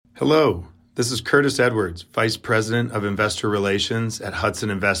Hello, this is Curtis Edwards, Vice President of Investor Relations at Hudson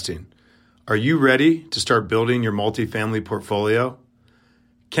Investing. Are you ready to start building your multifamily portfolio?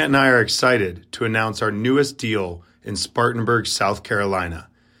 Kent and I are excited to announce our newest deal in Spartanburg, South Carolina.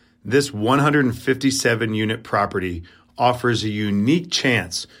 This 157-unit property offers a unique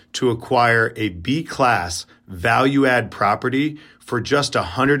chance to acquire a B-class value-add property for just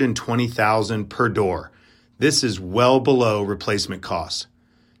 $120,000 per door. This is well below replacement cost.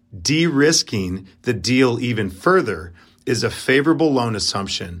 De-risking the deal even further is a favorable loan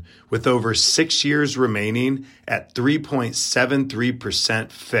assumption with over 6 years remaining at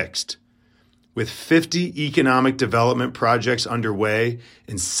 3.73% fixed. With 50 economic development projects underway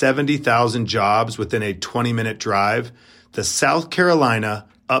and 70,000 jobs within a 20-minute drive, the South Carolina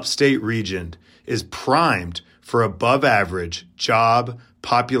upstate region is primed for above-average job,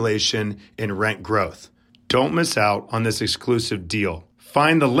 population, and rent growth. Don't miss out on this exclusive deal.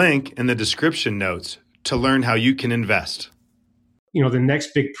 Find the link in the description notes to learn how you can invest. The next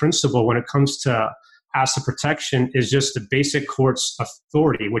big principle when it comes to asset protection is just the basic court's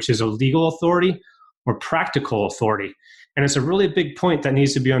authority, which is a legal authority or practical authority. And it's a really big point that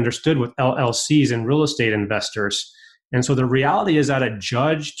needs to be understood with LLCs and real estate investors. And so the reality is that a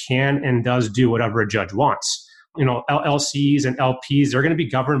judge can and does do whatever a judge wants. LLCs and LPs, they're going to be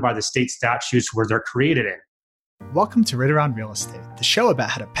governed by the state statutes where they're created in. Welcome to Ritter on Real Estate, the show about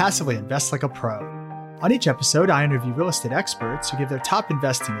how to passively invest like a pro. On each episode, I interview real estate experts who give their top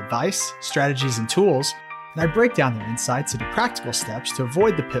investing advice, strategies, and tools, and I break down their insights into practical steps to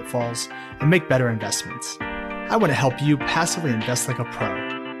avoid the pitfalls and make better investments. I want to help you passively invest like a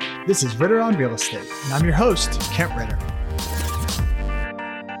pro. This is Ritter on Real Estate, and I'm your host, Kent Ritter.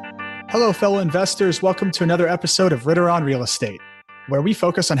 Hello, fellow investors. Welcome to another episode of Ritter on Real Estate, where we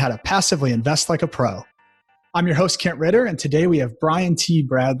focus on how to passively invest like a pro. I'm your host, Kent Ritter, and today we have Brian T.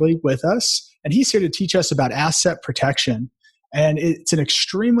 Bradley with us, and he's here to teach us about asset protection. And it's an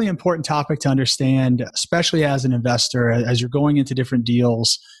extremely important topic to understand, especially as an investor, as you're going into different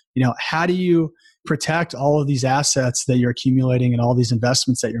deals. How do you protect all of these assets that you're accumulating and all these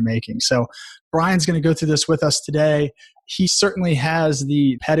investments that you're making? So Brian's going to go through this with us today. He certainly has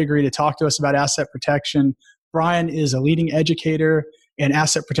the pedigree to talk to us about asset protection. Brian is a leading educator and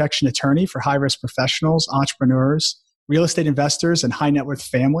asset protection attorney for high-risk professionals, entrepreneurs, real estate investors, and high-net-worth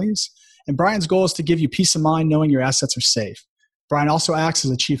families. And Brian's goal is to give you peace of mind knowing your assets are safe. Brian also acts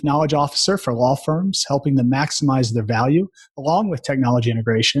as a chief knowledge officer for law firms, helping them maximize their value, along with technology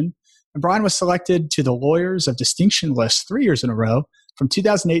integration. And Brian was selected to the Lawyers of Distinction list 3 years in a row, from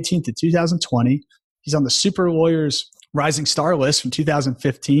 2018 to 2020. He's on the Super Lawyers Rising Star list from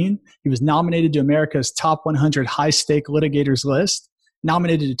 2015. He was nominated to America's Top 100 High-Stake Litigators list,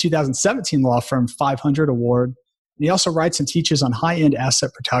 nominated to 2017 Law Firm 500 Award. And he also writes and teaches on high-end asset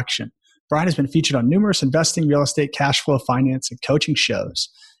protection. Brian has been featured on numerous investing, real estate, cash flow, finance, and coaching shows,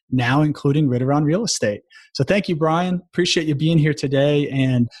 now including Ritter on Real Estate. So thank you, Brian. Appreciate you being here today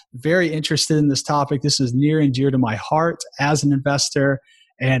and very interested in this topic. This is near and dear to my heart as an investor.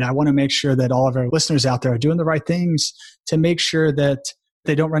 And I want to make sure that all of our listeners out there are doing the right things to make sure that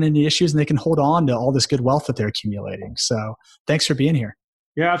they don't run into issues and they can hold on to all this good wealth that they're accumulating. So thanks for being here.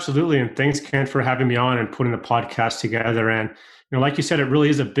 Yeah, absolutely. And thanks, Ken, for having me on and putting the podcast together. And, like you said, it really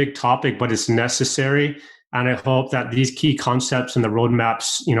is a big topic, but it's necessary. And I hope that these key concepts and the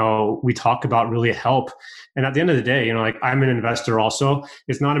roadmaps, we talk about really help. And at the end of the day, I'm an investor also.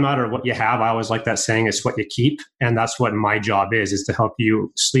 It's not a matter of what you have. I always like that saying, it's what you keep. And that's what my job is to help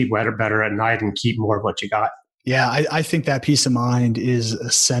you sleep better at night and keep more of what you got. Yeah, I think that peace of mind is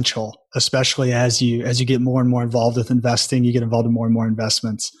essential, especially as you get more and more involved with investing, you get involved in more and more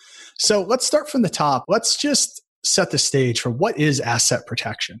investments. So let's start from the top. Let's just set the stage for what is asset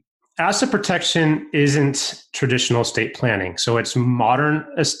protection. Asset protection isn't traditional estate planning. So it's modern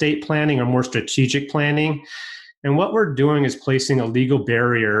estate planning or more strategic planning. And what we're doing is placing a legal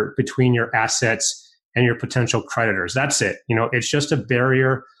barrier between your assets and your potential creditors. That's it. It's just a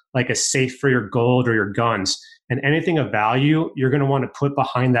barrier like a safe for your gold or your guns. And anything of value, you're going to want to put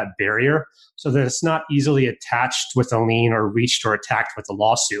behind that barrier so that it's not easily attached with a lien or reached or attacked with a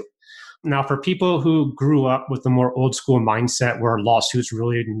lawsuit. Now, for people who grew up with a more old school mindset where lawsuits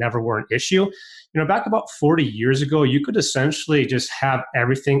really never were an issue, back about 40 years ago, you could essentially just have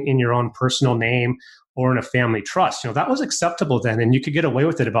everything in your own personal name or in a family trust. That was acceptable then, and you could get away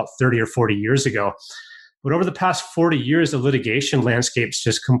with it about 30 or 40 years ago. But over the past 40 years, the litigation landscape's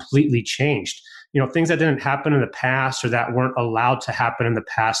just completely changed. Things that didn't happen in the past or that weren't allowed to happen in the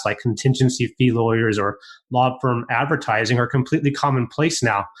past, like contingency fee lawyers or law firm advertising, are completely commonplace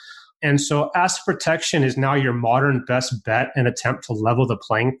now. And so asset protection is now your modern best bet and attempt to level the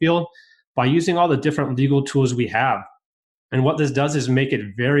playing field by using all the different legal tools we have. And what this does is make it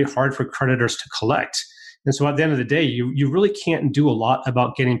very hard for creditors to collect. And so at the end of the day, you really can't do a lot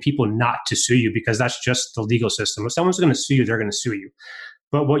about getting people not to sue you, because that's just the legal system. If someone's going to sue you, they're going to sue you.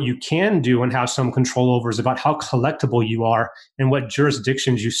 But what you can do and have some control over is about how collectible you are and what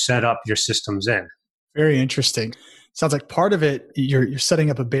jurisdictions you set up your systems in. Very interesting. Sounds like part of it, you're setting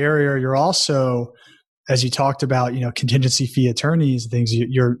up a barrier. You're also, as you talked about, contingency fee attorneys and things,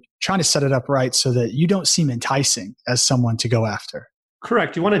 you're trying to set it up right so that you don't seem enticing as someone to go after.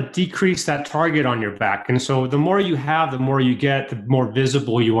 Correct. You want to decrease that target on your back. And so the more you have, the more you get, the more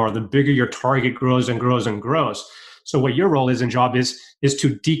visible you are, the bigger your target grows and grows and grows. So what your role is and job is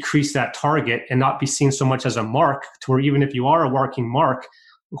to decrease that target and not be seen so much as a mark, to where even if you are a working mark,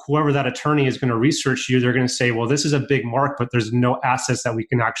 whoever that attorney is going to research you, they're going to say, well, this is a big mark, but there's no assets that we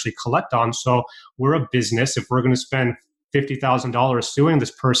can actually collect on. So we're a business. If we're going to spend $50,000 suing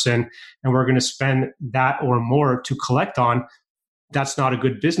this person and we're going to spend that or more to collect on, that's not a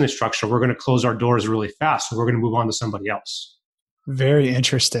good business structure. We're going to close our doors really fast. So we're going to move on to somebody else. Very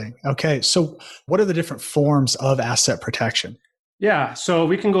interesting. Okay. So what are the different forms of asset protection? Yeah. So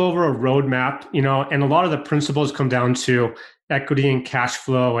we can go over a roadmap, and a lot of the principles come down to equity and cash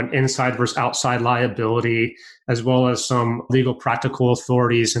flow and inside versus outside liability, as well as some legal practical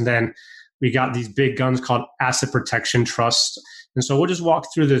authorities. And then we got these big guns called asset protection trusts. And so we'll just walk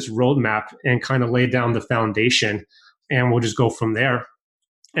through this roadmap and kind of lay down the foundation, and we'll just go from there.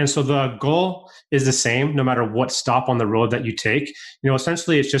 And so the goal is the same no matter what stop on the road that you take.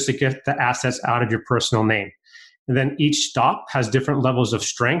 Essentially it's just to get the assets out of your personal name. And then each stop has different levels of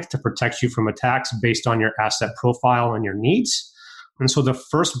strength to protect you from attacks based on your asset profile and your needs. And so the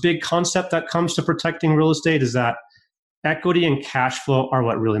first big concept that comes to protecting real estate is that equity and cash flow are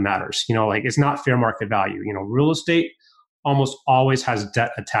what really matters. It's not fair market value. Real estate almost always has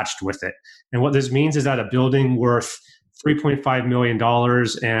debt attached with it. And what this means is that a building worth $3.5 million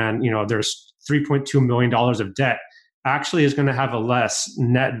and, there's $3.2 million of debt actually is going to have a less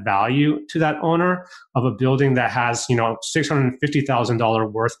net value to that owner of a building that has,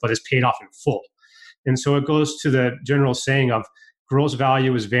 $650,000 worth, but is paid off in full. And so it goes to the general saying of gross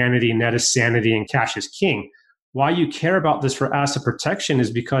value is vanity, net is sanity, and cash is king. Why you care about this for asset protection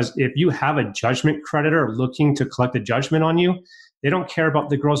is because if you have a judgment creditor looking to collect a judgment on you, they don't care about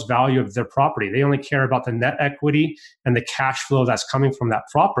the gross value of their property. They only care about the net equity and the cash flow that's coming from that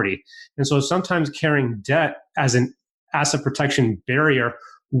property. And so sometimes carrying debt as an asset protection barrier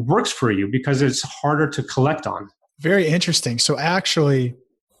works for you because it's harder to collect on. Very interesting. So actually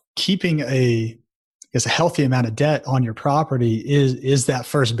keeping a healthy amount of debt on your property is that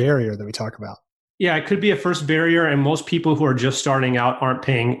first barrier that we talk about. Yeah, it could be a first barrier, and most people who are just starting out aren't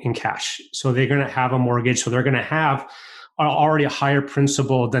paying in cash. So they're going to have a mortgage. So they're going to have already a higher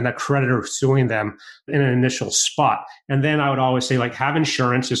principal than the creditor suing them in an initial spot. And then I would always say, have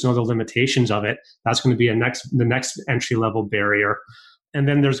insurance, just know the limitations of it. That's going to be the next entry level barrier. And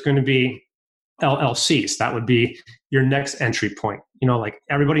then there's going to be LLCs. That would be your next entry point.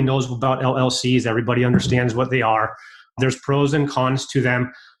 Everybody knows about LLCs. Everybody understands what they are. There's pros and cons to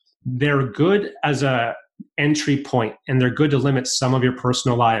them. They're good as a entry point, and they're good to limit some of your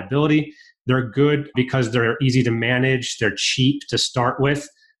personal liability. They're good because they're easy to manage. They're cheap to start with.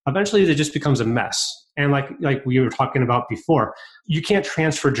 Eventually, it just becomes a mess. And like we were talking about before, you can't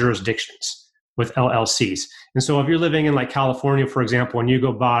transfer jurisdictions with LLCs. And so if you're living in California, for example, and you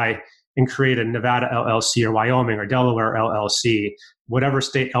go by and create a Nevada LLC or Wyoming or Delaware LLC, whatever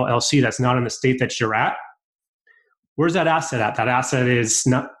state LLC that's not in the state that you're at, where's that asset at? That asset is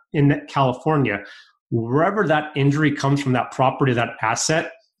not in California. Wherever that injury comes from, that property, that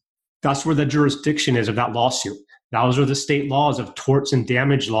asset, that's where the jurisdiction is of that lawsuit. Those are the state laws of torts and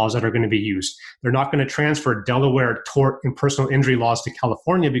damage laws that are going to be used. They're not going to transfer Delaware tort and personal injury laws to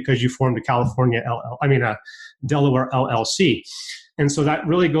California because you formed a Delaware LLC. And so that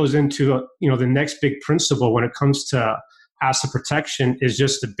really goes into the next big principle when it comes to asset protection is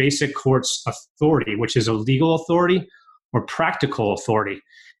just the basic court's authority, which is a legal authority or practical authority.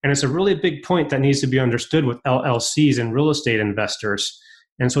 And it's a really big point that needs to be understood with LLCs and real estate investors.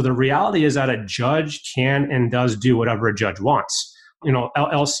 And so the reality is that a judge can and does do whatever a judge wants.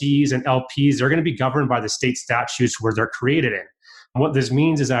 LLCs and LPs, they're going to be governed by the state statutes where they're created in. And what this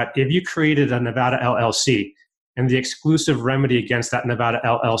means is that if you created a Nevada LLC and the exclusive remedy against that Nevada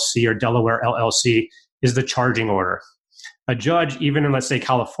LLC or Delaware LLC is the charging order, a judge, even in, let's say,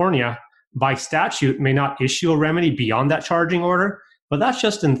 California, by statute may not issue a remedy beyond that charging order, but that's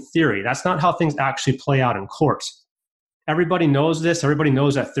just in theory. That's not how things actually play out in court. everybody knows this. Everybody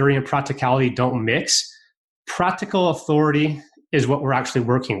knows that theory and practicality don't mix. Practical authority is what we're actually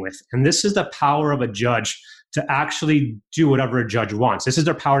working with. And this is the power of a judge to actually do whatever a judge wants. This is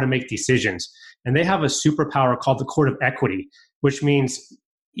their power to make decisions. And they have a superpower called the court of equity, which means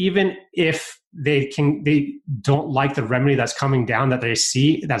even if they don't like the remedy that's coming down that they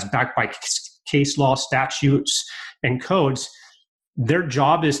see that's backed by case law, statutes, and codes, their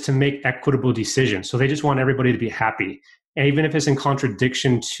job is to make equitable decisions. So they just want everybody to be happy, and even if it's in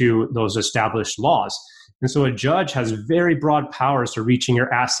contradiction to those established laws. And so a judge has very broad powers to reaching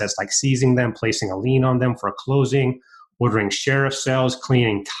your assets, like seizing them, placing a lien on them for a closing, ordering sheriff sales,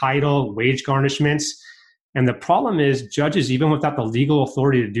 cleaning title, wage garnishments. And the problem is judges, even without the legal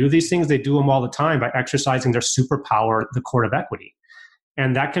authority to do these things, they do them all the time by exercising their superpower, the court of equity.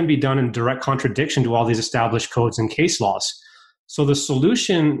 And that can be done in direct contradiction to all these established codes and case laws. So the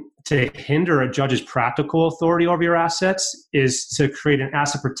solution to hinder a judge's practical authority over your assets is to create an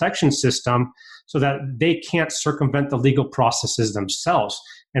asset protection system so that they can't circumvent the legal processes themselves.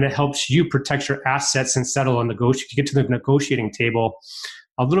 And it helps you protect your assets and settle and negotiate, get to the negotiating table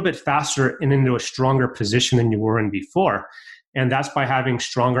a little bit faster and into a stronger position than you were in before. And that's by having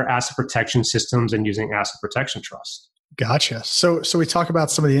stronger asset protection systems and using asset protection trust. Gotcha. So we talk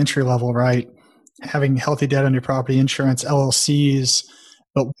about some of the entry level, right? Having healthy debt on your property, insurance, LLCs.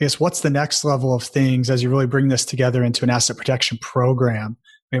 But I guess what's the next level of things as you really bring this together into an asset protection program?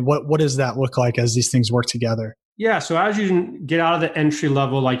 I mean, what does that look like as these things work together? Yeah. So as you get out of the entry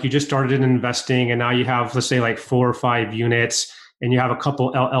level, like you just started in investing and now you have, let's say, like 4 or 5 units and you have a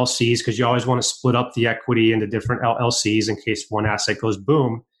couple LLCs because you always want to split up the equity into different LLCs in case one asset goes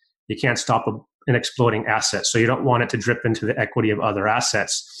boom. You can't stop an exploding asset. So you don't want it to drip into the equity of other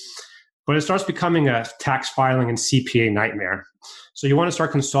assets. But it starts becoming a tax filing and CPA nightmare. So you want to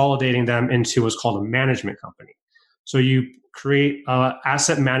start consolidating them into what's called a management company. So you create an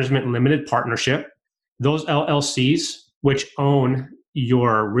asset management limited partnership. Those LLCs, which own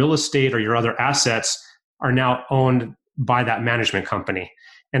your real estate or your other assets, are now owned by that management company.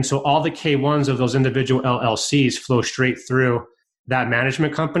 And so all the K1s of those individual LLCs flow straight through that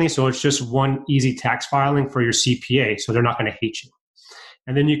management company. So it's just one easy tax filing for your CPA. So they're not going to hate you.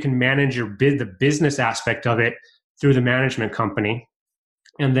 And then you can manage the business aspect of it through the management company.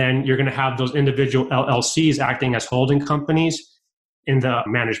 And then you're going to have those individual LLCs acting as holding companies in the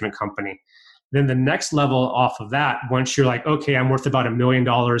management company. Then the next level off of that, once you're like, okay, I'm worth about $1 million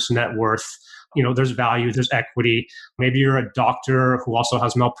net worth, there's value, there's equity. Maybe you're a doctor who also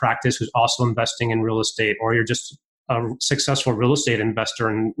has malpractice, who's also investing in real estate, or you're just a successful real estate investor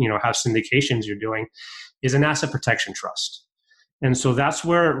and, have syndications you're doing, is an asset protection trust. And so that's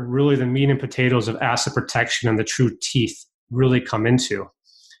where really the meat and potatoes of asset protection and the true teeth really come into.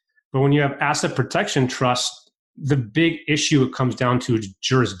 But when you have asset protection trust, the big issue it comes down to is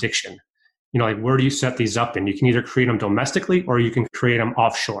jurisdiction. Like where do you set these up in? You can either create them domestically or you can create them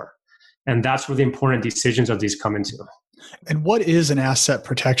offshore. And that's where the important decisions of these come into. And what is an asset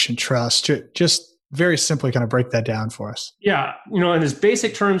protection trust? Just very simply kind of break that down for us. Yeah. In its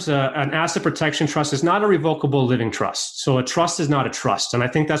basic terms, an asset protection trust is not a revocable living trust. So a trust is not a trust. And I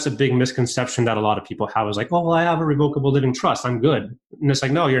think that's a big misconception that a lot of people have is like, oh, well, I have a revocable living trust. I'm good. And it's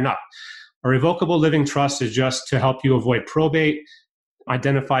like, no, you're not. A revocable living trust is just to help you avoid probate,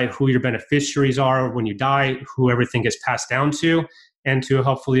 identify who your beneficiaries are when you die, who everything gets passed down to, and to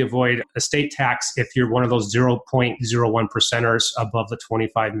hopefully avoid estate tax if you're one of those 0.01%ers above the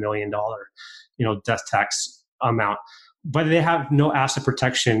 $25 million death tax amount. But they have no asset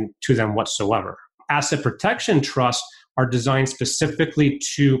protection to them whatsoever. Asset protection trusts are designed specifically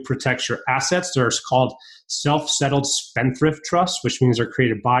to protect your assets. They're called self-settled spendthrift trusts, which means they're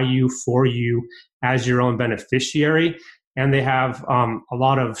created by you, for you, as your own beneficiary. And they have a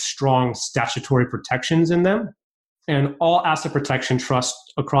lot of strong statutory protections in them. And all asset protection trusts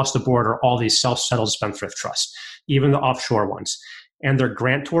across the board are all these self-settled spendthrift trusts, even the offshore ones. And they're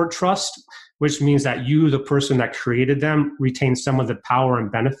grantor trust, which means that you, the person that created them, retain some of the power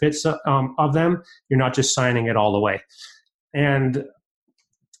and benefits of them. You're not just signing it all away.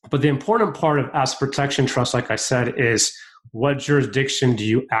 But the important part of asset protection trust, like I said, is what jurisdiction do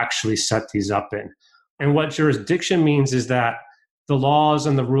you actually set these up in? And what jurisdiction means is that the laws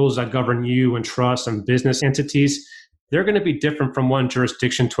and the rules that govern you and trust and business entities, they're going to be different from one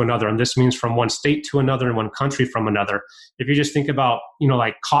jurisdiction to another. And this means from one state to another and one country from another. If you just think about,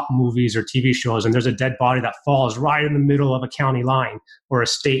 like cop movies or TV shows, and there's a dead body that falls right in the middle of a county line or a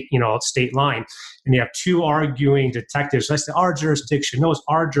state, state line, and you have two arguing detectives. Let's say our jurisdiction. No, it's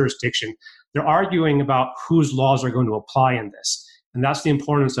our jurisdiction. They're arguing about whose laws are going to apply in this. And that's the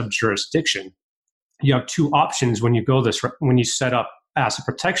importance of jurisdiction. you have two options when you build this, when you set up asset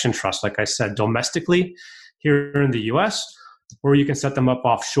protection trust, like I said, domestically here in the US, or you can set them up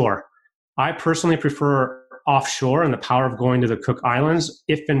offshore. I personally prefer offshore and the power of going to the Cook Islands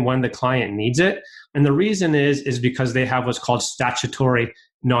if and when the client needs it. And the reason is because they have what's called statutory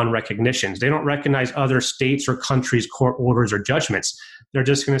non-recognitions. They don't recognize other states or countries' court orders or judgments. They're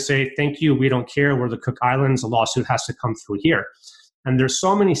just going to say, thank you, we don't care, we're the Cook Islands, a lawsuit has to come through here. And there's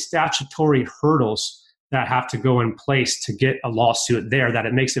so many statutory hurdles that have to go in place to get a lawsuit there that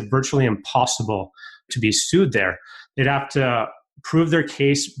it makes it virtually impossible to be sued there. They'd have to prove their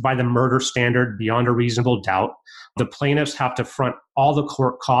case by the murder standard beyond a reasonable doubt. The plaintiffs have to front all the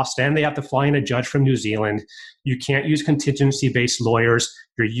court costs, and they have to fly in a judge from New Zealand. You can't use contingency-based lawyers.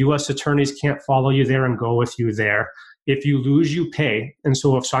 Your U.S. attorneys can't follow you there and go with you there. If you lose, you pay. And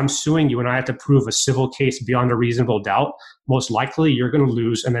so if I'm suing you and I have to prove a civil case beyond a reasonable doubt, most likely you're going to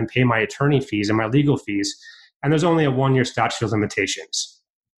lose and then pay my attorney fees and my legal fees. And there's only a 1-year statute of limitations.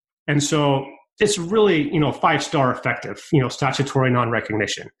 And so it's really, 5-star effective, statutory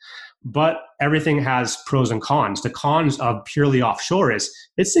non-recognition. But everything has pros and cons. The cons of purely offshore is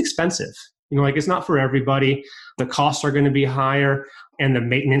it's expensive. It's not for everybody. The costs are going to be higher and the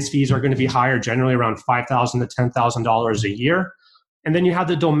maintenance fees are going to be higher, generally around $5,000 to $10,000 a year. And then you have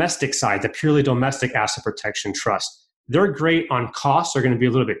the domestic side, the purely domestic asset protection trust. They're great on costs, are going to be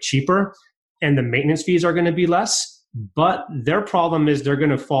a little bit cheaper, and the maintenance fees are going to be less. But their problem is they're going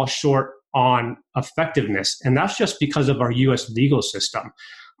to fall short on effectiveness. And that's just because of our U.S. legal system.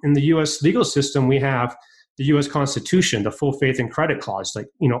 In the U.S. legal system, we have the U.S. Constitution, the full faith and credit clause.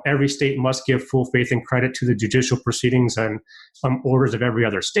 Every state must give full faith and credit to the judicial proceedings and orders of every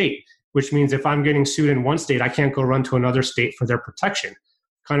other state, which means if I'm getting sued in one state, I can't go run to another state for their protection.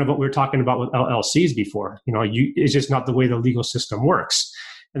 Kind of what we were talking about with LLCs before. It's just not the way the legal system works.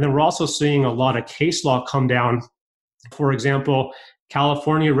 And then we're also seeing a lot of case law come down. For example,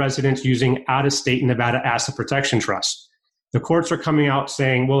 California residents using out-of-state Nevada asset protection trust. The courts are coming out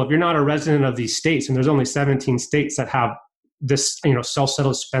saying, well, if you're not a resident of these states, and there's only 17 states that have this,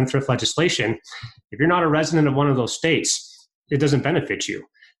 self-settled spendthrift legislation, if you're not a resident of one of those states, it doesn't benefit you.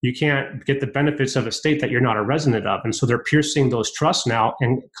 You can't get the benefits of a state that you're not a resident of. And so they're piercing those trusts now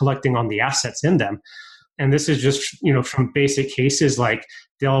and collecting on the assets in them. And this is just, from basic cases like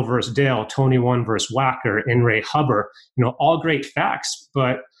Dell versus Dale, Tony One versus Wacker, In re Hubbard, all great facts,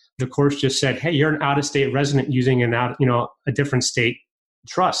 but the courts just said, hey, you're an out-of-state resident using a different state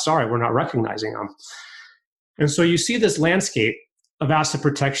trust. Sorry, we're not recognizing them. And so you see this landscape of asset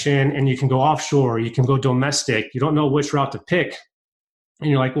protection, and you can go offshore, you can go domestic. You don't know which route to pick. And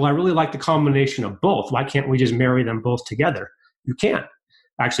you're like, well, I really like the combination of both. Why can't we just marry them both together? You can.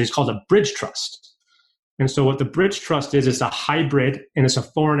 Actually, it's called a bridge trust. And so what the bridge trust is, it's a hybrid, and it's a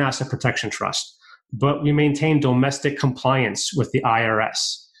foreign asset protection trust. But we maintain domestic compliance with the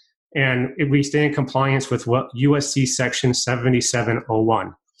IRS. And we stay in compliance with what USC Section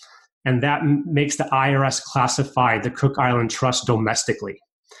 7701. And that makes the IRS classify the Cook Island Trust domestically.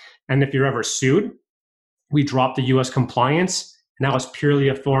 And if you're ever sued, we drop the US compliance. Now it's purely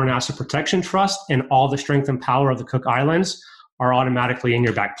a foreign asset protection trust, and all the strength and power of the Cook Islands are automatically in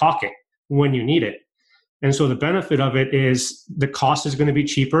your back pocket when you need it. And so the benefit of it is the cost is going to be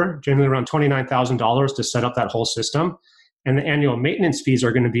cheaper, generally around $29,000 to set up that whole system. And the annual maintenance fees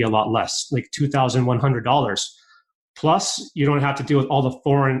are going to be a lot less, like $2,100. Plus, you don't have to deal with all the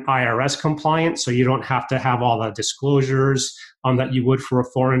foreign IRS compliance, so you don't have to have all the disclosures that you would for a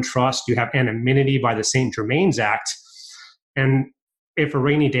foreign trust. You have anonymity by the St. Germain's Act. And if a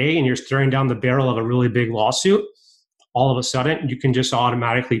rainy day and you're staring down the barrel of a really big lawsuit, all of a sudden you can just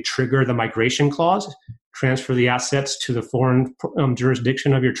automatically trigger the migration clause, transfer the assets to the foreign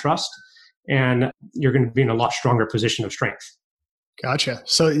jurisdiction of your trust, and you're going to be in a lot stronger position of strength. Gotcha.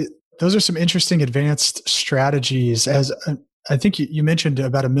 So those are some interesting advanced strategies. As I think you mentioned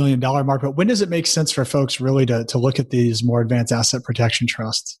about $1 million mark, but when does it make sense for folks really to look at these more advanced asset protection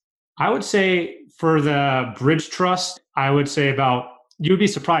trusts? I would say for the bridge trust, I would say you'd be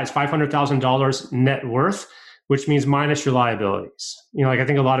surprised, $500,000 net worth, which means minus your liabilities. I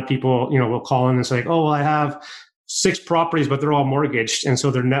think a lot of people, will call in and say, oh, well, I have 6 properties, but they're all mortgaged. And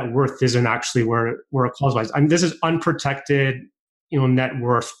so their net worth isn't actually where it qualifies. This is unprotected, net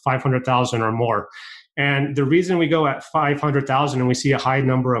worth, 500,000 or more. And the reason we go at 500,000 and we see a high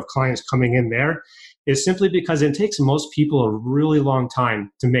number of clients coming in there is simply because it takes most people a really long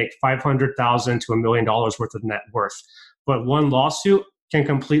time to make $500,000 to $1 million worth of net worth. But one lawsuit can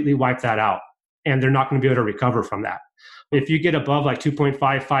completely wipe that out, and they're not going to be able to recover from that. If you get above like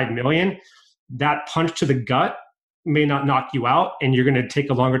 2.55 million, that punch to the gut may not knock you out, and you're going to take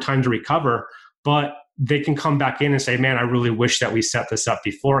a longer time to recover. But they can come back in and say, man, I really wish that we set this up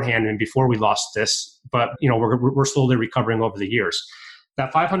beforehand and before we lost this. But we're slowly recovering over the years.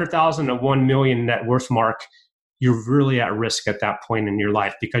 That 500,000 to 1 million net worth mark, you're really at risk at that point in your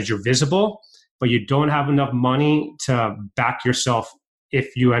life because you're visible, but you don't have enough money to back yourself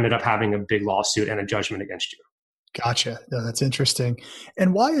if you ended up having a big lawsuit and a judgment against you. Gotcha. No, that's interesting.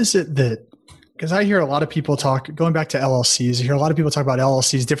 And why is it that, because I hear a lot of people talk, going back to LLCs, I hear a lot of people talk about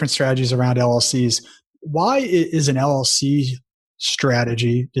LLCs, different strategies around LLCs. Why is an LLC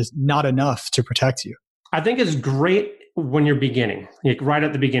strategy just not enough to protect you? I think it's great when you're beginning, like right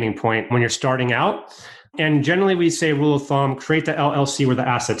at the beginning point, when you're starting out. And generally we say rule of thumb, create the LLC where the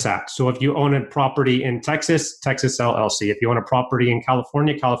assets at. So if you own a property in Texas, Texas LLC. If you own a property in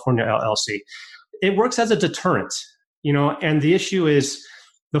California, California LLC. It works as a deterrent, and the issue is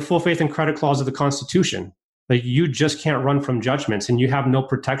the full faith and credit clause of the Constitution. Like you just can't run from judgments and you have no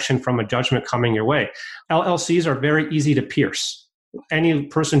protection from a judgment coming your way. LLCs are very easy to pierce. Any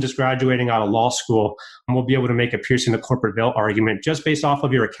person just graduating out of law school will be able to make a piercing the corporate veil argument just based off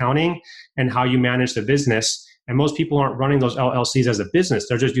of your accounting and how you manage the business. And most people aren't running those LLCs as a business.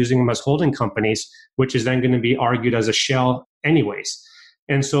 They're just using them as holding companies, which is then going to be argued as a shell anyways.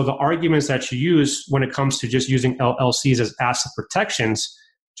 And so the arguments that you use when it comes to just using LLCs as asset protections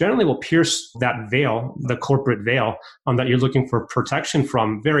generally will pierce that veil, the corporate veil that you're looking for protection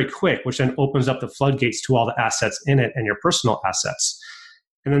from very quick, which then opens up the floodgates to all the assets in it and your personal assets.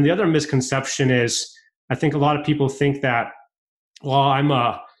 And then the other misconception is, I think a lot of people think that, well, I'm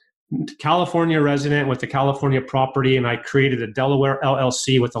a California resident with a California property and I created a Delaware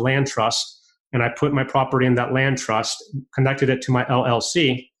LLC with a land trust and I put my property in that land trust, connected it to my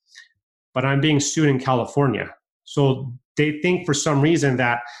LLC, but I'm being sued in California. So they think for some reason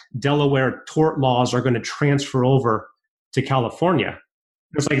that Delaware tort laws are going to transfer over to California.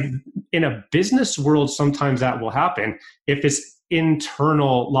 It's like in a business world, sometimes that will happen if it's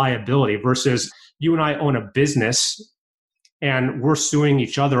internal liability versus you and I own a business and we're suing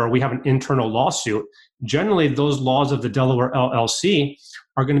each other or we have an internal lawsuit. Generally, those laws of the Delaware LLC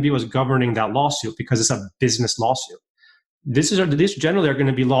are going to be what's governing that lawsuit because it's a business lawsuit. These generally are going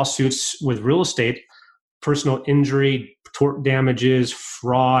to be lawsuits with real estate, personal injury, tort damages,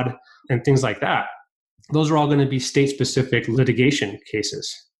 fraud, and things like that. Those are all going to be state-specific litigation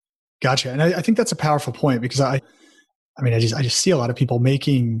cases. Gotcha. And I think that's a powerful point because I just see a lot of people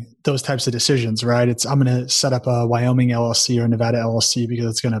making those types of decisions, right? I'm going to set up a Wyoming LLC or a Nevada LLC because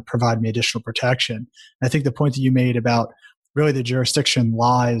it's going to provide me additional protection. And I think the point that you made about really the jurisdiction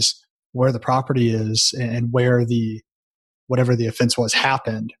lies where the property is and where whatever the offense was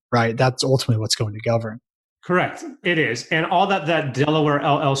happened, right? That's ultimately what's going to govern. Correct. It is. And all that Delaware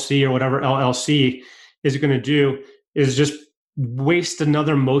LLC or whatever LLC is going to do is just waste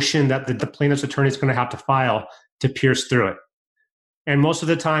another motion that the plaintiff's attorney is going to have to file to pierce through it. And most of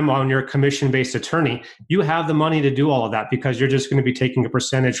the time on your commission-based attorney, you have the money to do all of that because you're just going to be taking a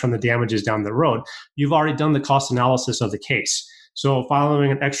percentage from the damages down the road. You've already done the cost analysis of the case. So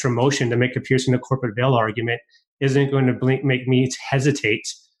following an extra motion to make a piercing the corporate veil argument isn't going to make me hesitate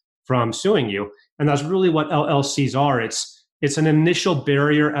from suing you. And that's really what LLCs are. It's an initial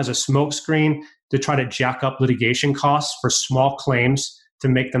barrier as a smokescreen to try to jack up litigation costs for small claims to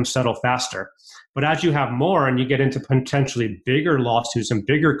make them settle faster. But as you have more and you get into potentially bigger lawsuits and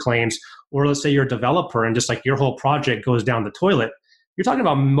bigger claims, or let's say you're a developer and just like your whole project goes down the toilet, you're talking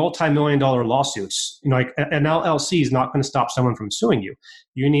about multi-million-dollar lawsuits. Like an LLC is not going to stop someone from suing you.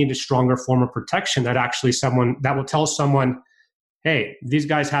 You need a stronger form of protection that will tell someone, hey, these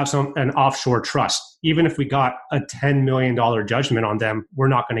guys have an offshore trust. Even if we got a $10 million judgment on them, we're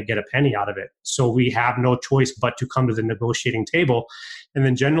not going to get a penny out of it. So we have no choice but to come to the negotiating table. And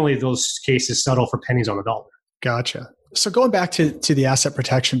then generally those cases settle for pennies on the dollar. Gotcha. So going back to the asset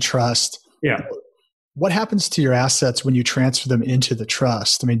protection trust, yeah. What happens to your assets when you transfer them into the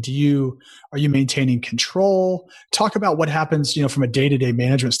trust? I mean, are you maintaining control? Talk about what happens, from a day-to-day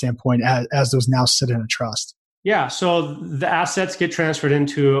management standpoint as those now sit in a trust. Yeah. So the assets get transferred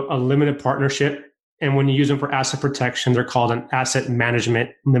into a limited partnership. And when you use them for asset protection, they're called an asset management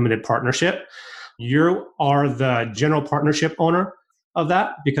limited partnership. You are the general partnership owner of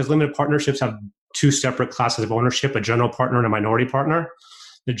that because limited partnerships have two separate classes of ownership, a general partner and a minority partner.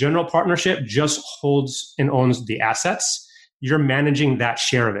 The general partnership just holds and owns the assets. You're managing that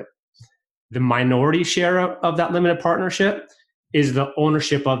share of it. The minority share of that limited partnership is the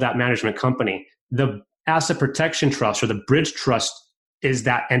ownership of that management company. The asset protection trust or the bridge trust is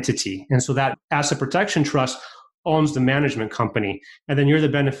that entity. And so that asset protection trust owns the management company. And then you're the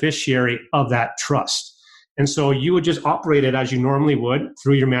beneficiary of that trust. And so you would just operate it as you normally would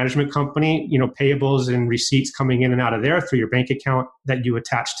through your management company, payables and receipts coming in and out of there through your bank account that you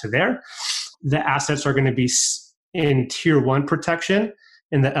attach to there. The assets are going to be in tier 1 protection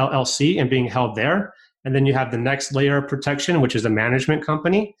in the LLC and being held there. And then you have the next layer of protection, which is a management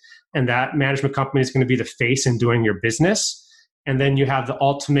company. And that management company is going to be the face in doing your business. And then you have the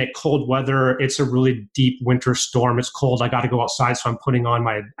ultimate cold weather. It's a really deep winter storm. It's cold. I got to go outside. So I'm putting on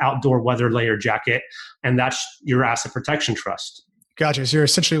my outdoor weather layer jacket. And that's your asset protection trust. Gotcha. So you're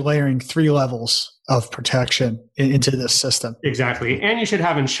essentially layering 3 levels of protection into this system. Exactly. And you should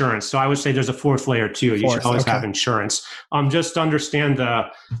have insurance. So I would say there's a 4th layer too. You should always have insurance. Just understand the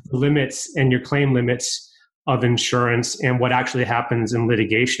limits and your claim limits of insurance and what actually happens in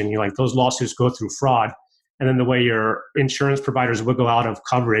litigation. Those lawsuits go through fraud. And then the way your insurance providers wiggle out of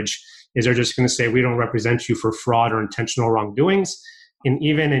coverage is they're just going to say, we don't represent you for fraud or intentional wrongdoings. And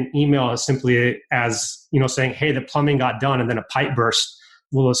even an email as simply as, saying, hey, the plumbing got done and then a pipe burst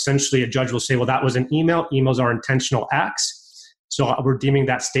will essentially, a judge will say, well, that was an email. Emails are intentional acts. So we're deeming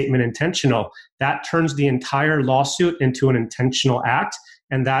that statement intentional. That turns the entire lawsuit into an intentional act.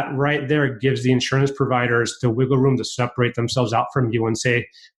 And that right there gives the insurance providers the wiggle room to separate themselves out from you and say,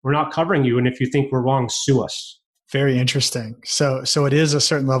 we're not covering you. And if you think we're wrong, sue us. Very interesting. So it is a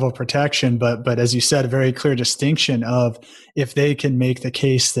certain level of protection, but as you said, a very clear distinction of if they can make the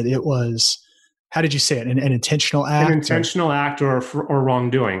case that it was, how did you say it? An intentional act? An intentional act or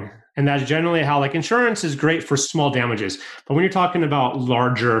wrongdoing. And that's generally how, insurance is great for small damages. But when you're talking about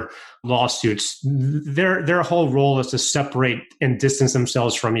larger lawsuits, their whole role is to separate and distance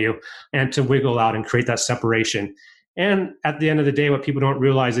themselves from you and to wiggle out and create that separation. And at the end of the day, what people don't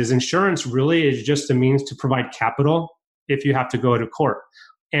realize is insurance really is just a means to provide capital if you have to go to court.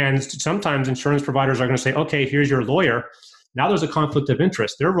 And sometimes insurance providers are going to say, okay, here's your lawyer. Now there's a conflict of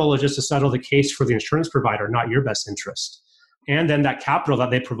interest. Their role is just to settle the case for the insurance provider, not your best interest. And then that capital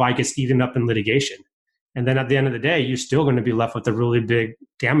that they provide gets eaten up in litigation. And then at the end of the day, you're still going to be left with a really big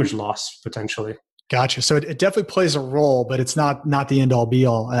damage loss potentially. Gotcha. So it definitely plays a role, but it's not the end all be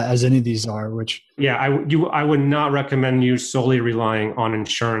all as any of these are, which... Yeah, I would not recommend you solely relying on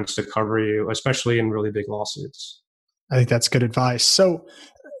insurance to cover you, especially in really big lawsuits. I think that's good advice. So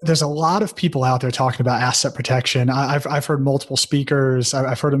there's a lot of people out there talking about asset protection. I've heard multiple speakers.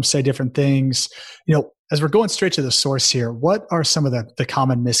 I've heard them say different things. As we're going straight to the source here, what are some of the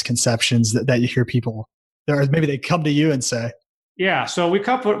common misconceptions that you hear people, or maybe they come to you and say? Yeah, so we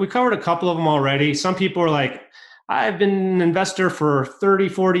covered a couple of them already. Some people are like, I've been an investor for 30,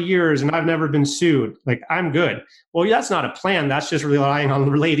 40 years and I've never been sued. I'm good. Well, that's not a plan. That's just relying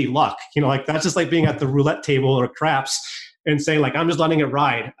on lady luck. That's just like being at the roulette table or craps and saying I'm just letting it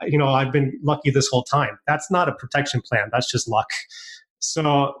ride. I've been lucky this whole time. That's not a protection plan. That's just luck.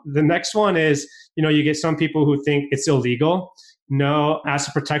 So the next one is, you get some people who think it's illegal. No,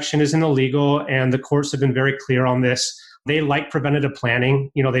 asset protection isn't illegal. And the courts have been very clear on this. They like preventative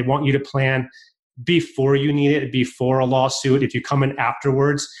planning. They want you to plan before you need it, before a lawsuit. If you come in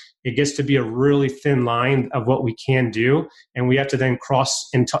afterwards, it gets to be a really thin line of what we can do. And we have to then cross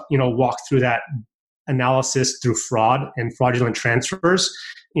and, walk through that analysis through fraud and fraudulent transfers,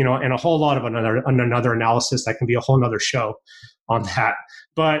 and a whole lot of another analysis that can be a whole nother show on that.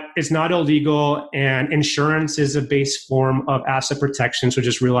 But it's not illegal, and insurance is a base form of asset protection. So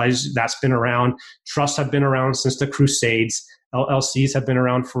just realize that's been around. Trusts have been around since the Crusades. LLCs have been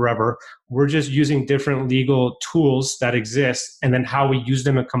around forever. We're just using different legal tools that exist, and then how we use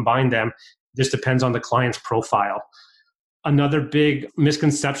them and combine them just depends on the client's profile. Another big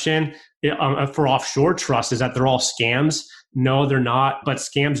misconception for offshore trusts is that they're all scams. No, they're not, but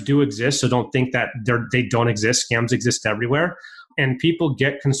scams do exist. So don't think that they don't exist. Scams exist everywhere. And people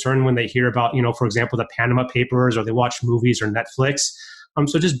get concerned when they hear about, for example, the Panama Papers, or they watch movies or Netflix.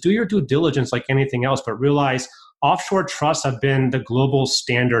 So just do your due diligence like anything else, but realize offshore trusts have been the global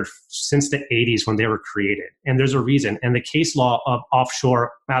standard since the 80s when they were created. And there's a reason. And the case law of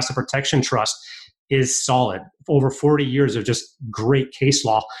offshore asset protection trust is solid. Over 40 years of just great case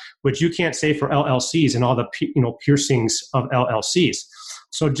law, which you can't say for LLCs and all the piercings of LLCs.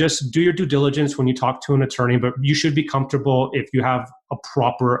 So just do your due diligence when you talk to an attorney, but you should be comfortable if you have a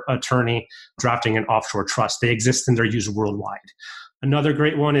proper attorney drafting an offshore trust. They exist and they're used worldwide. Another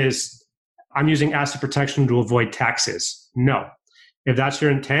great one is, I'm using asset protection to avoid taxes. No. If that's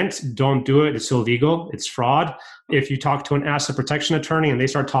your intent, don't do it. It's illegal. It's fraud. If you talk to an asset protection attorney and they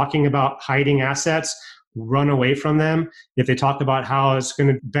start talking about hiding assets, run away from them. If they talk about how it's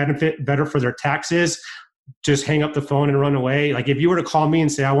going to benefit better for their taxes, just hang up the phone and run away. If you were to call me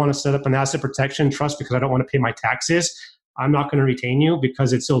and say, I want to set up an asset protection trust because I don't want to pay my taxes, I'm not going to retain you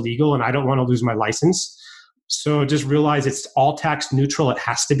because it's illegal and I don't want to lose my license. So just realize it's all tax neutral. It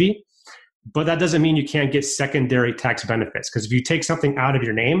has to be. But that doesn't mean you can't get secondary tax benefits. Because if you take something out of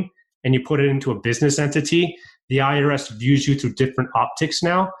your name and you put it into a business entity, the IRS views you through different optics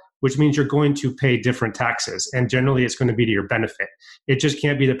now, which means you're going to pay different taxes. And generally, it's going to be to your benefit. It just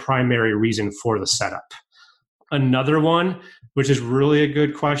can't be the primary reason for the setup. Another one, which is really a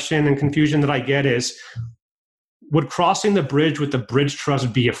good question and confusion that I get is, would crossing the bridge with the bridge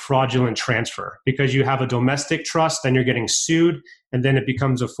trust be a fraudulent transfer? Because you have a domestic trust, then you're getting sued, and then it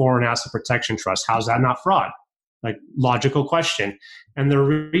becomes a foreign asset protection trust. How's that not fraud? Like, logical question. And the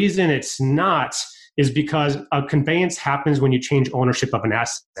reason it's not is because a conveyance happens when you change ownership of an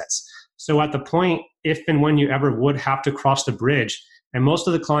asset. So at the point, if and when you ever would have to cross the bridge, and most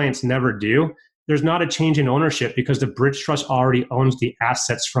of the clients never do, there's not a change in ownership because the bridge trust already owns the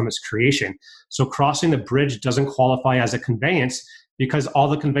assets from its creation. So crossing the bridge doesn't qualify as a conveyance because all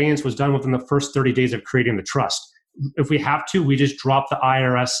the conveyance was done within the first 30 days of creating the trust. If we have to, we just drop the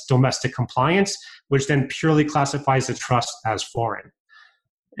IRS domestic compliance, which then purely classifies the trust as foreign.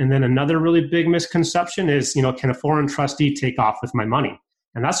 And then another really big misconception is, can a foreign trustee take off with my money?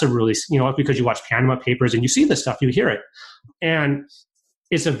 And that's a really, because you watch Panama Papers and you see this stuff, you hear it. And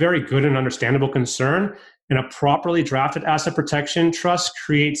it's a very good and understandable concern. And a properly drafted asset protection trust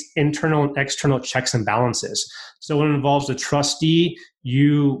creates internal and external checks and balances. So it involves the trustee,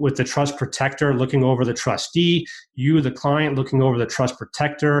 you with the trust protector looking over the trustee, you, the client, looking over the trust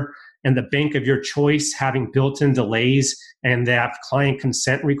protector, and the bank of your choice having built-in delays and they have client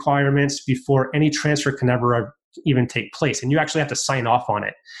consent requirements before any transfer can ever even take place. And you actually have to sign off on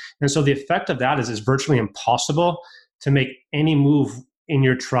it. And so the effect of that is it's virtually impossible to make any move in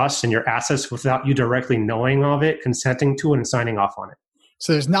your trust and your assets without you directly knowing of it, consenting to it, and signing off on it.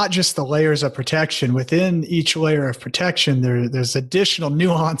 So there's not just the layers of protection. Within each layer of protection, there's additional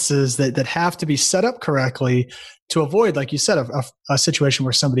nuances that have to be set up correctly to avoid, like you said, a situation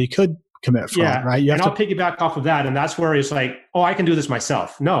where somebody could commit fraud, right? I'll piggyback off of that. And that's where it's like, oh, I can do this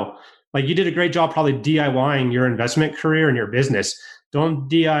myself. No, like you did a great job probably DIYing your investment career and your business. Don't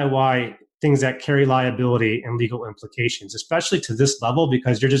DIY things that carry liability and legal implications, especially to this level,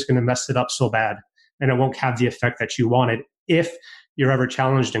 because you're just going to mess it up so bad and it won't have the effect that you wanted if you're ever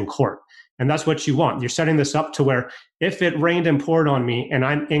challenged in court. And that's what you want. You're setting this up to where if it rained and poured on me and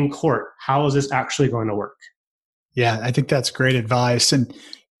I'm in court, how is this actually going to work? Yeah, I think that's great advice. And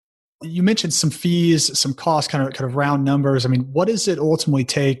you mentioned some fees, some costs, kind of round numbers. I mean, what does it ultimately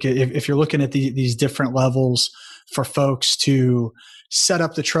take if you're looking at these different levels for folks to set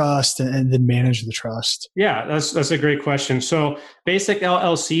up the trust and then manage the trust? Yeah, that's a great question. So basic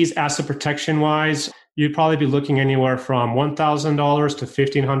LLCs, asset protection wise, you'd probably be looking anywhere from $1,000 to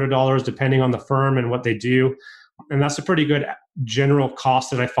 $1,500, depending on the firm and what they do. And that's a pretty good general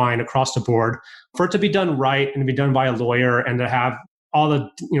cost that I find across the board for it to be done right and to be done by a lawyer and to have all the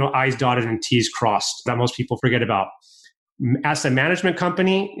I's dotted and T's crossed that most people forget about. Asset management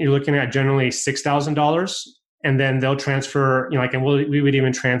company, you're looking at generally $6,000. And then they'll transfer, and we would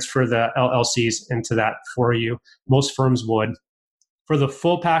even transfer the LLCs into that for you. Most firms would. For the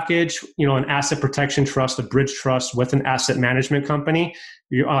full package, an asset protection trust, a bridge trust with an asset management company,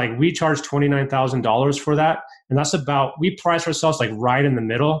 we charge $29,000 for that. And that's we price ourselves like right in the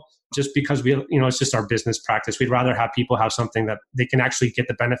middle just because it's just our business practice. We'd rather have people have something that they can actually get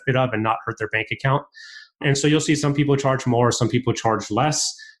the benefit of and not hurt their bank account. And so you'll see some people charge more, some people charge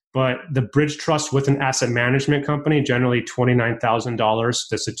less. But the bridge trust with an asset management company, generally $29,000.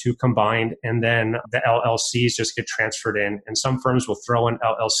 That's the two combined. And then the LLCs just get transferred in. And some firms will throw in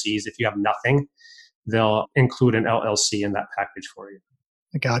LLCs. If you have nothing, they'll include an LLC in that package for you.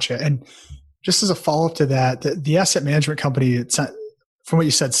 I gotcha. And just as a follow-up to that, the asset management company, from what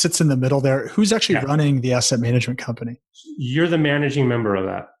you said, sits in the middle there. Who's actually running the asset management company? You're the managing member of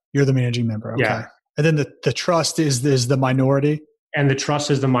that. You're the managing member. Okay. Yeah. And then the trust is the minority? And the trust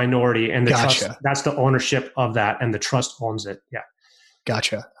is the minority, and the trust, that's the ownership of that, and the trust owns it. Yeah.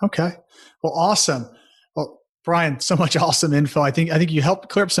 Gotcha. Okay. Well, awesome. Well, Brian, so much awesome info. I think you helped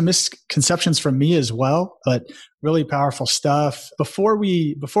clear up some misconceptions from me as well, but really powerful stuff. Before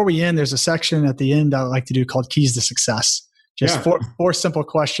we end, there's a section at the end I like to do called Keys to Success. Just four simple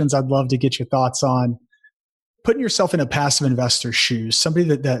questions I'd love to get your thoughts on. Putting yourself in a passive investor's shoes, somebody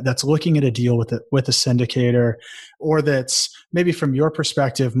that's looking at a deal with a syndicator, or that's maybe from your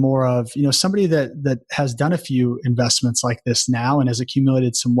perspective more of somebody that has done a few investments like this now and has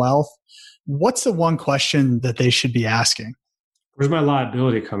accumulated some wealth. What's the one question that they should be asking? Where's my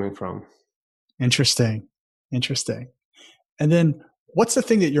liability coming from? Interesting. And then what's the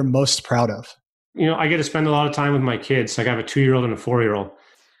thing that you're most proud of? I get to spend a lot of time with my kids. Like I have a 2-year-old and a 4-year-old.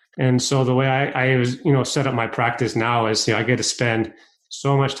 And so the way I was, set up my practice now is, I get to spend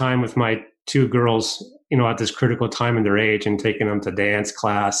so much time with my two girls, at this critical time in their age, and taking them to dance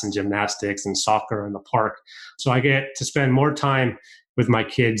class and gymnastics and soccer in the park. So I get to spend more time with my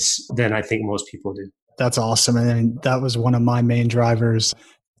kids than I think most people do. That's awesome. And that was one of my main drivers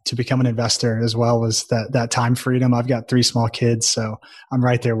to become an investor as well, was that time freedom. I've got 3 small kids, so I'm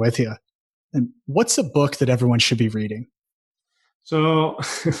right there with you. And what's a book that everyone should be reading? So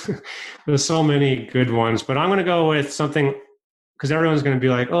there's so many good ones, but I'm going to go with something, because everyone's going to be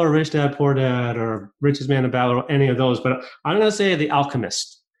like, oh, Rich Dad, Poor Dad, or Richest Man in Babylon, or any of those. But I'm going to say The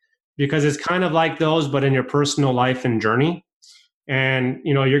Alchemist, because it's kind of like those, but in your personal life and journey. And,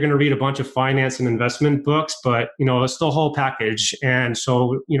 you're going to read a bunch of finance and investment books, but, it's the whole package. And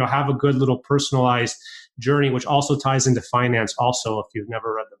so, have a good little personalized journey, which also ties into finance also, if you've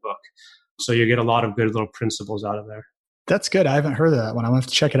never read the book. So you get a lot of good little principles out of there. That's good. I haven't heard of that one. I'm going to have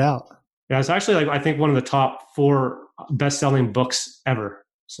to check it out. Yeah, it's actually I think one of the top 4 best-selling books ever.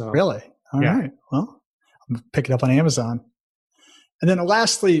 So really? All right. Well, I'm going to pick it up on Amazon. And then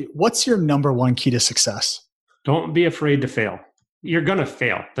lastly, what's your number one key to success? Don't be afraid to fail. You're going to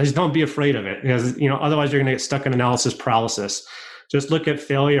fail. Just don't be afraid of it, because, otherwise you're going to get stuck in analysis paralysis. Just look at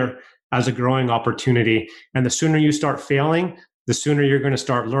failure as a growing opportunity. And the sooner you start failing, the sooner you're going to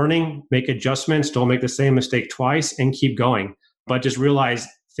start learning, make adjustments, don't make the same mistake twice, and keep going. But just realize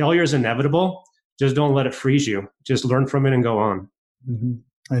failure is inevitable. Just don't let it freeze you. Just learn from it and go on.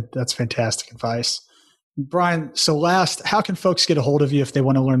 Mm-hmm. That's fantastic advice. Brian, so last, how can folks get a hold of you if they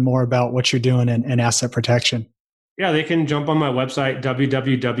want to learn more about what you're doing in asset protection? Yeah, they can jump on my website,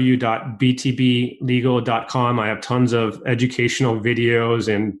 www.btblegal.com. I have tons of educational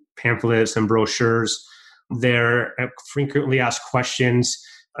videos and pamphlets and brochures there. Frequently asked questions.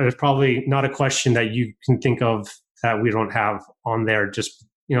 There's probably not a question that you can think of that we don't have on there. Just,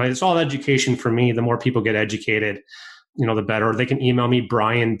 it's all education for me. The more people get educated, the better. They can email me,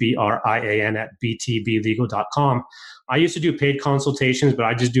 Brian, BRIAN, @btblegal.com. I used to do paid consultations, but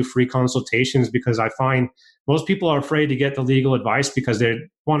I just do free consultations because I find most people are afraid to get the legal advice because they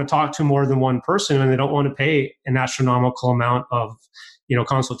want to talk to more than one person and they don't want to pay an astronomical amount of,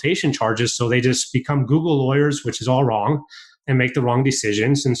 consultation charges. So they just become Google lawyers, which is all wrong, and make the wrong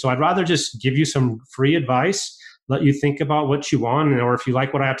decisions. And so I'd rather just give you some free advice, let you think about what you want, or if you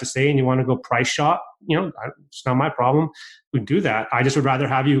like what I have to say and you want to go price shop, it's not my problem. We do that. I just would rather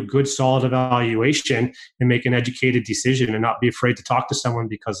have you a good, solid evaluation and make an educated decision and not be afraid to talk to someone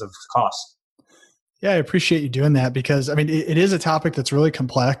because of cost. Yeah, I appreciate you doing that, because it is a topic that's really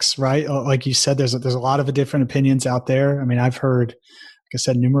complex, right? Like you said, there's a lot of different opinions out there. I've heard, like I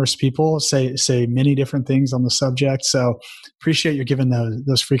said, numerous people say many different things on the subject. So appreciate you giving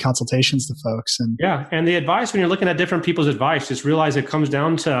those free consultations to folks. And yeah, and the advice, when you're looking at different people's advice, just realize it comes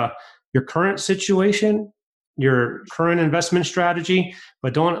down to your current situation, your current investment strategy,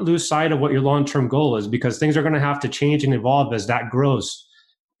 but don't lose sight of what your long-term goal is, because things are going to have to change and evolve as that grows.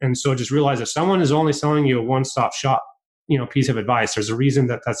 And so just realize if someone is only selling you a one-stop shop, piece of advice, there's a reason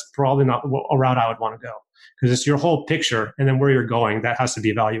that's probably not a route I would want to go, because it's your whole picture and then where you're going that has to be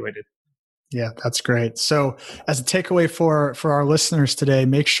evaluated. Yeah, that's great. So as a takeaway for our listeners today,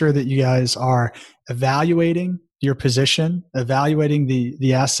 make sure that you guys are evaluating your position, evaluating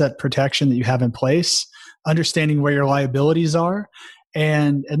the asset protection that you have in place, understanding where your liabilities are.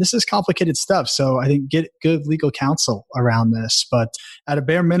 And this is complicated stuff. So I think get good legal counsel around this. But at a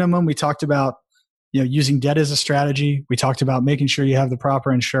bare minimum, we talked about using debt as a strategy. We talked about making sure you have the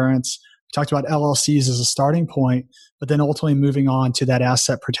proper insurance. We talked about LLCs as a starting point, but then ultimately moving on to that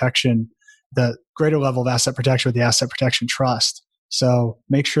asset protection, the greater level of asset protection with the asset protection trust. So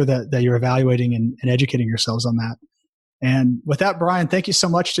make sure that you're evaluating and educating yourselves on that. And with that, Brian, thank you so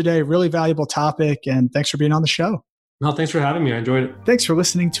much today. Really valuable topic. And thanks for being on the show. No, thanks for having me. I enjoyed it. Thanks for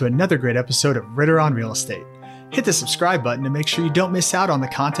listening to another great episode of Ritter on Real Estate. Hit the subscribe button to make sure you don't miss out on the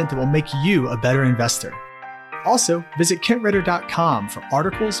content that will make you a better investor. Also, visit KentRitter.com for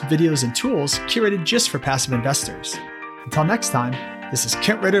articles, videos, and tools curated just for passive investors. Until next time, this is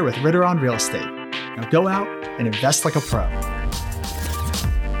Kent Ritter with Ritter on Real Estate. Now go out and invest like a pro.